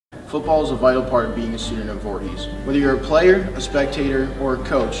Football is a vital part of being a student at Voorhees. Whether you're a player, a spectator, or a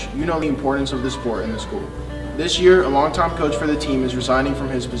coach, you know the importance of the sport in the school. This year, a longtime coach for the team is resigning from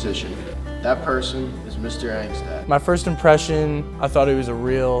his position. That person is Mr. Angstadt. My first impression, I thought he was a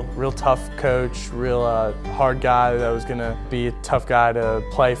real tough coach, real hard guy that was gonna be a tough guy to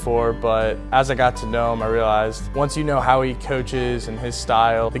play for, but as I got to know him, I realized once you know how he coaches and his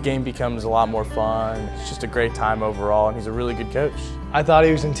style, the game becomes a lot more fun. It's just a great time overall, and he's a really good coach. I thought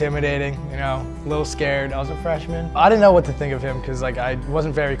he was intimidating, you know, a little scared. I was a freshman. I didn't know what to think of him because I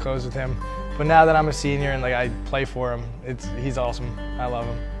wasn't very close with him. But now that I'm a senior and I play for him, he's awesome. I love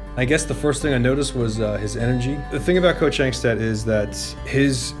him. I guess the first thing I noticed was his energy. The thing about Coach Angstadt is that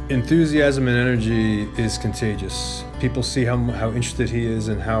his enthusiasm and energy is contagious. People see how interested he is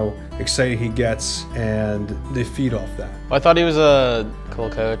and how excited he gets, and they feed off that. Well, I thought he was a cool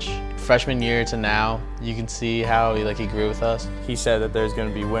coach. Freshman year to now, you can see how he grew with us. He said that there's going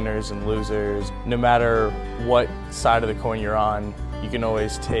to be winners and losers. No matter what side of the coin you're on, you can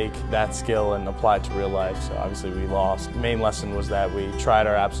always take that skill and apply it to real life. So obviously we lost. The main lesson was that we tried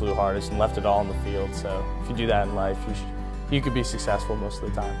our absolute hardest and left it all on the field. So if you do that in life, you could be successful most of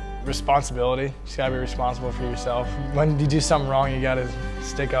the time. Responsibility. You just gotta be responsible for yourself. When you do something wrong, you gotta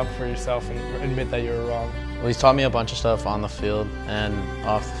stick up for yourself and admit that you were wrong. Well, he's taught me a bunch of stuff on the field and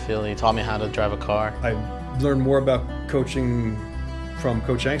off the field. He taught me how to drive a car. I learned more about coaching from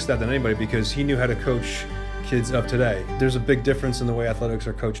Coach Angstadt than anybody because he knew how to coach kids of today. There's a big difference in the way athletics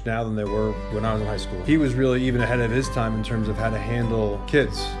are coached now than they were when I was in high school. He was really even ahead of his time in terms of how to handle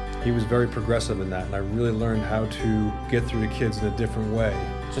kids. He was very progressive in that, and I really learned how to get through the kids in a different way.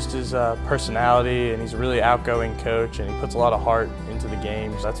 Just his personality, and he's a really outgoing coach, and he puts a lot of heart into the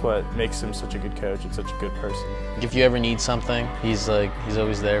games. That's what makes him such a good coach and such a good person. If you ever need something, he's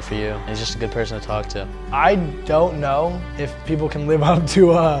always there for you. He's just a good person to talk to. I don't know if people can live up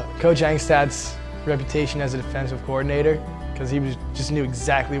to Coach Angstadt's reputation as a defensive coordinator, because he just knew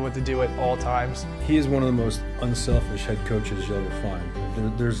exactly what to do at all times. He is one of the most unselfish head coaches you'll ever find.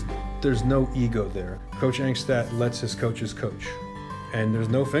 There's no ego there. Coach Angstadt lets his coaches coach, and there's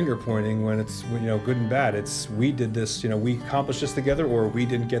no finger pointing when it's good and bad. It's we did this, we accomplished this together, or we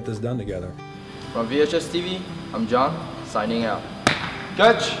didn't get this done together. From VHSTV, I'm John, signing out.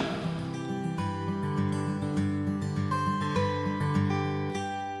 Catch!